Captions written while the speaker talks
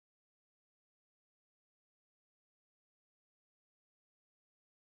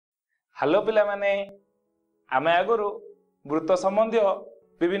Hello पिला माने आमे आगुरु वृत्त संबंधी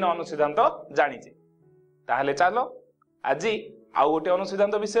विभिन्न अनुसिद्धांत जानिचे ताहले चलो आज आउ गोटे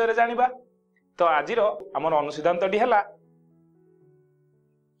अनुसिद्धांत विषय रे जानिबा। तो आज आमर अनुसिद्धांतटी हला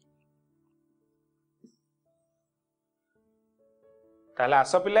ताहले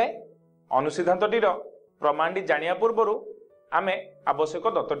आस पिलाए अनुसिद्धांतटीर प्रमाणटी जानिया पूर्वरु आमे आवश्यक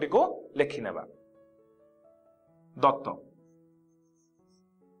दत्तटी को लेखि नेबा। दत्त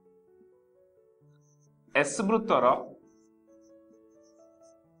एस वृत्तर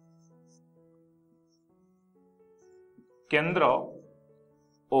केंद्र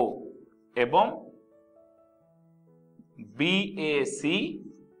ओ एवं बीएसी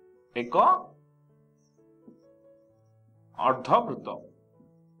एक अर्धवृत्त।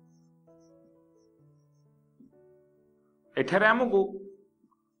 एठारे आमको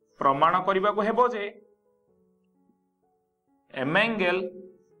प्रमाण करने को हेबो जे M angle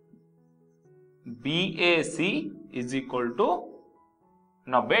BAC is equal to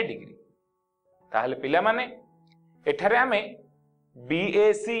 90 degree. ताहले पिला माने एठारे आमे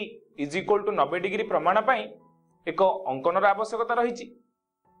BAC is equal to 90 degree प्रमाण पाई एक अंकनर आवश्यकता रही।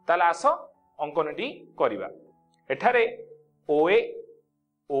 ताहले आस अंकनटी करिबा। एठारे OA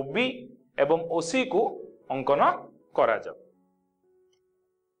OB एवं OC को अंकन करा जाऊ।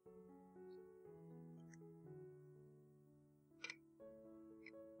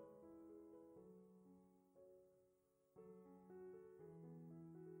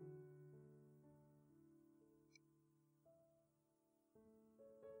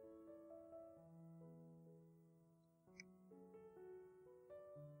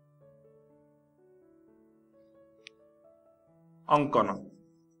 अंकन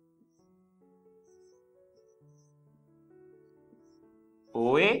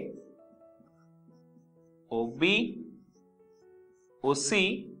OA OB OC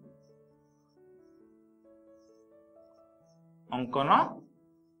अंकन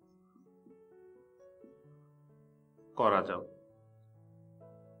करा जाऊ।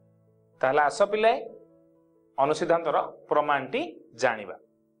 ताहले आस पिलाए अनुसिद्धांतर प्रमाणटी जानिबा।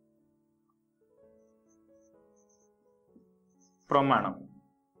 प्रमाण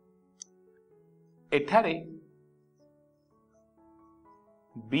एठारे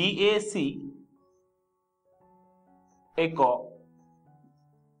BAC एक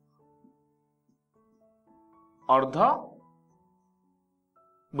अर्ध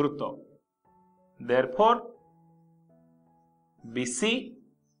वृत्त। देयरफॉर BC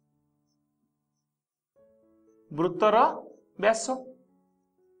वृत्तर व्यास।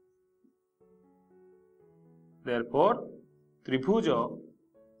 देयरफॉर त्रिभुज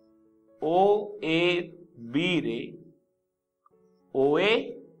OAB रे OA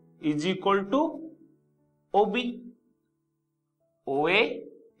is equal to OB। OA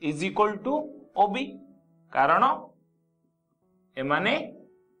is equal to OB कारण एमाने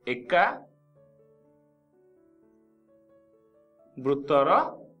एका वृत्तर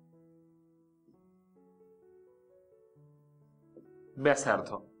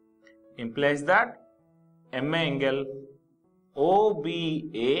व्यासार्ध। implies that M angle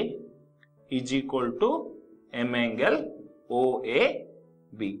OBA is equal to M angle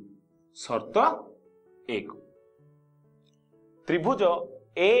OAB। शर्त एक त्रिभुज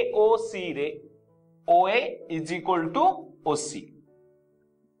AOC रे OA is equal to OC।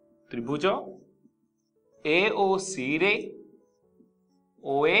 त्रिभुज AOC रे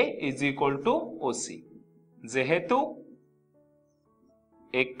OA is equal to OC जेहेतु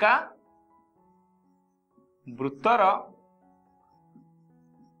एका वृत्तर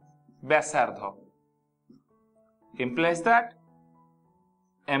व्यासार्ध implies that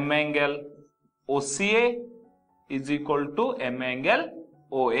M angle OCA is equal to M angle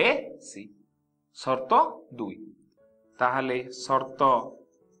OAC। शर्त 2 ताहले शर्त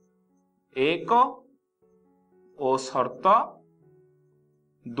 1 और शर्त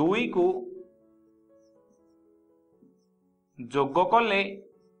 2 को जोग कले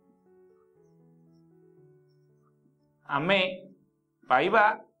आमे पाइबा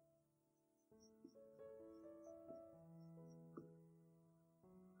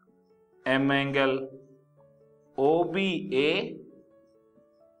M angle OBA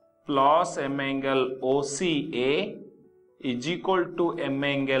plus M angle OCA is equal to M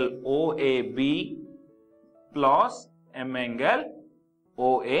angle OAB plus M angle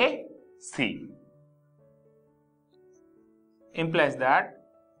OAC। implies that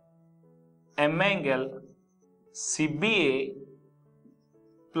M angle CBA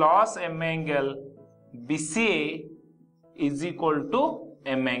plus M angle BCA is equal to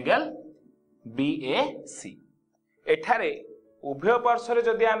M angle BAC। एठारे उभय पार्श्व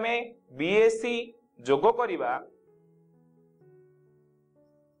जदि आमे BAC जोग करिबा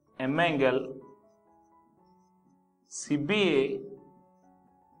M angle CBA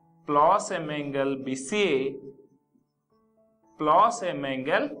plus M angle BCA plus M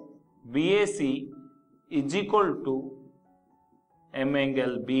angle BAC is equal to M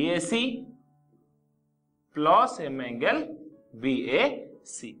angle BAC plus M angle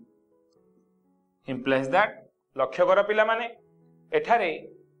BAC implies that लक्ष्य कर पिला माने एठारे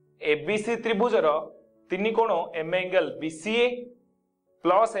एबीसी त्रिभुजर तीन कोण M angle BCA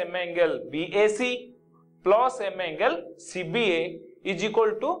plus M angle BAC plus M angle CBA is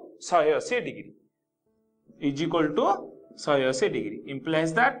equal to 180 degree is equal to 180 degree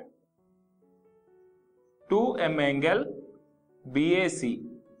implies that 2 m angle BAC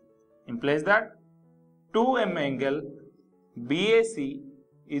implies that 2 m angle BAC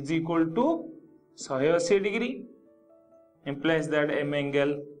is equal to 180 degree implies that m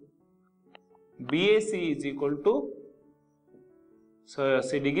angle BAC is equal to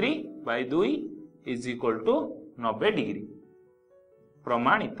 180 degree by 2 is equal to 90 degree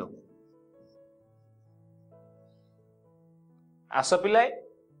प्रमाणित। आस पिलाए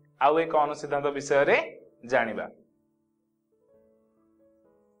आउ एक अनुसिद्धांत विषय रे जानिबा।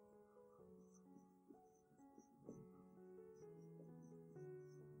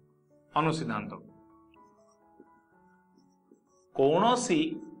 अनुसिद्धांत कौनसी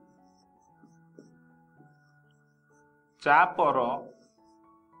chopper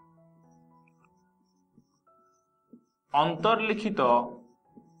अंतर्लिखित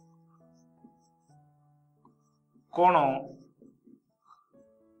कोण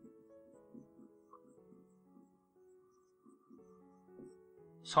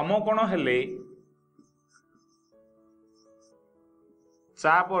समकोण हेले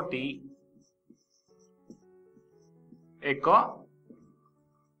चापटी एक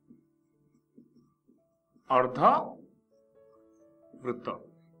अर्धवृत्त।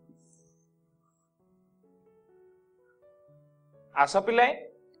 आस पिलाए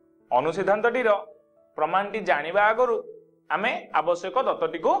अनुसिद्धांतटीर प्रमाणटी जानिबा आगरु आमे आवश्यक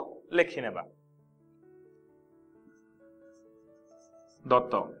दत्तटी को लेखि नेबा।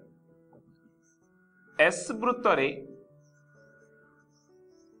 दत्त एस वृत्त रे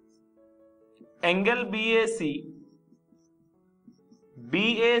एंगल बीएसी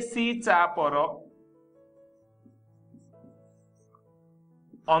बीएसी चापर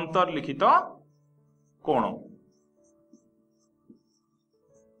अंतर्लिखित कोण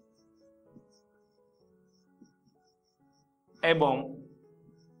एवं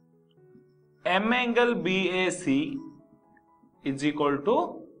M angle BAC is equal to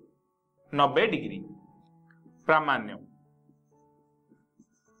 90 degree प्रामाण्य।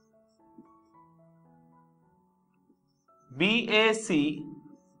 BAC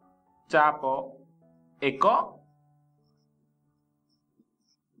चाप एक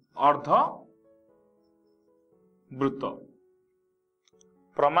अर्धवृत्त।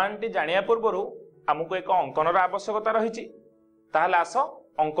 प्रमाणटी जानिया पूर्व आमको एक अंकनर आवश्यकता रही। ताहले आस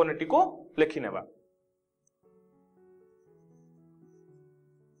अंकनटी को लेखि नेबा।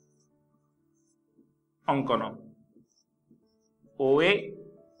 अंकन ओए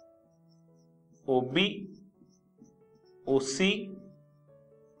ओबी ओसी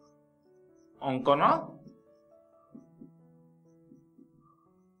अंकन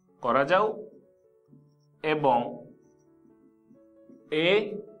करा जाऊ एवं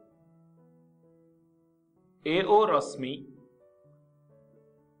एओ रश्मि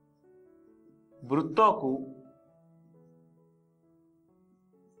वृत्त को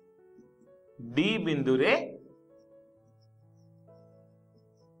डी बिंदु रे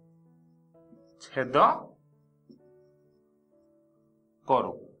छेद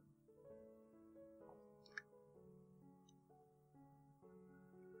करो।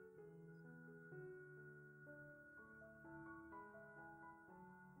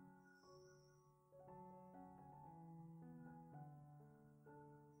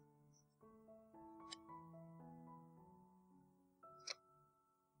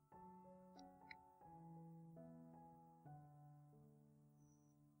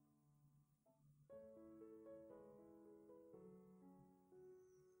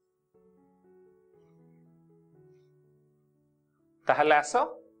 ताहले आस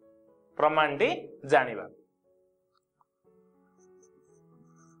प्रमाणटी जानिबा।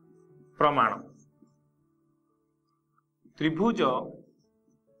 प्रमाण त्रिभुज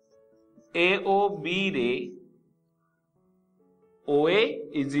एओबी रे ओए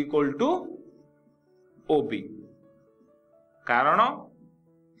इज इक्वल टू ओबी। कारण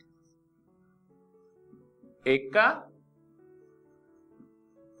एका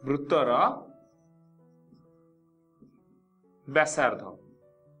वृत्तर व्यासार्ध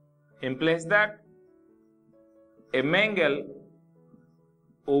implies that m angle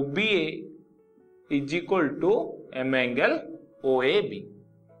OBA is equal to m angle OAB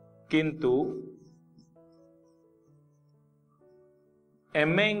किंतु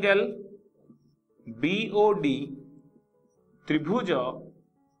m angle BOD त्रिभुज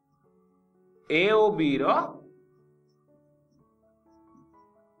AOB रो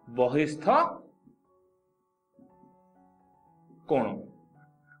बहिस्थ कोण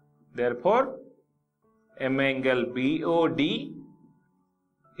therefore m angle BOD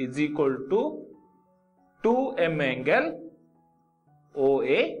is equal to 2m angle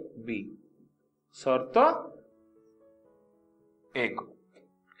OAB शर्त 1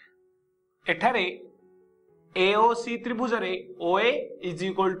 एठारे AOC त्रिभुज रे OA is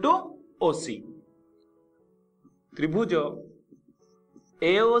equal to OC त्रिभुज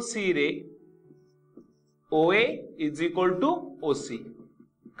AOC रे OA is equal to OC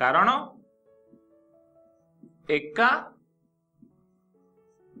कारण एका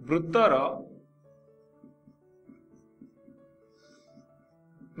वृत्तर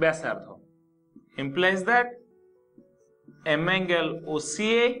व्यासार्ध implies that m angle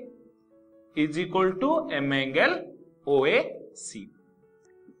OCA is equal to m angle OAC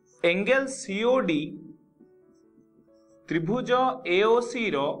angle COD त्रिभुज AOC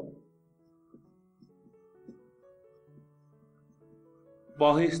रो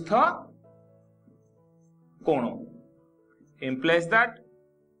बहिस्थ कोण implies that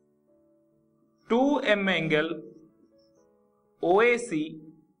 2m angle OAC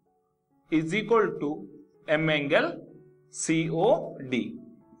is equal to m angle COD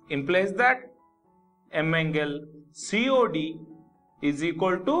implies that m angle COD is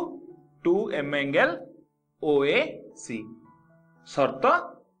equal to 2m angle OAC शर्त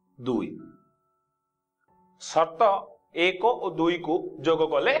 2 शर्त 1 और 2 को जोग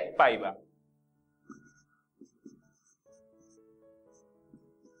कले पाइबा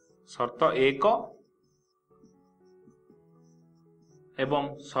शर्त 1 एवं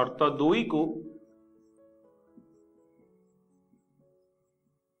शर्त 2 को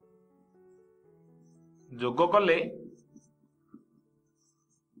जोग कले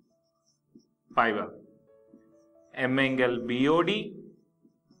पाइबा m angle BOD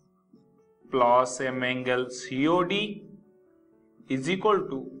plus m angle COD is equal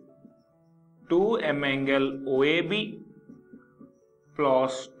to 2m angle OAB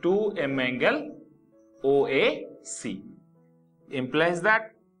plus 2m angle OAC implies that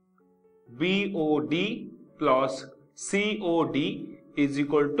BOD plus COD is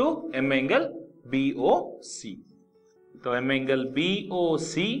equal to m angle BOC तो m angle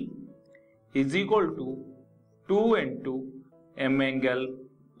BOC is equal to 2 into m angle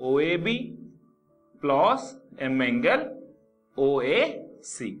OAB plus m angle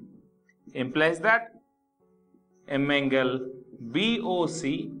OAC implies that m angle BOC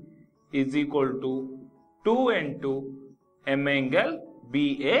is equal to 2 into m angle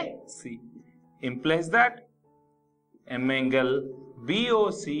BAC implies that m angle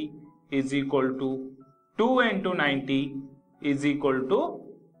BOC is equal to 2 into 90 is equal to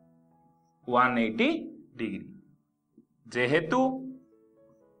 180 degree जेहेतु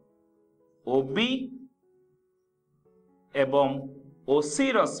OB एवं OC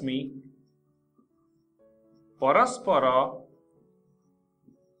रश्मि परस्पर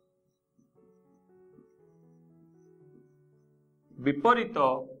विपरीत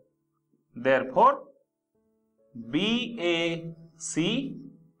therefore BAC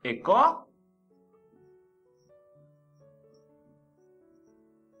एक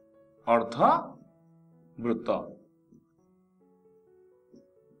अर्ध वृत्त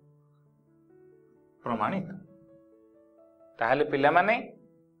प्रमाणित ताहले पिला माने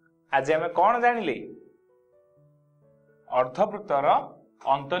आज आमे कोन जानिले अर्धवृत्तर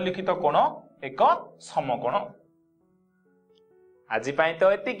अंतर्लिखित कोण एक समकोण आज पाई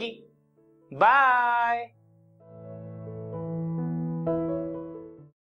तो एतिकी बाय।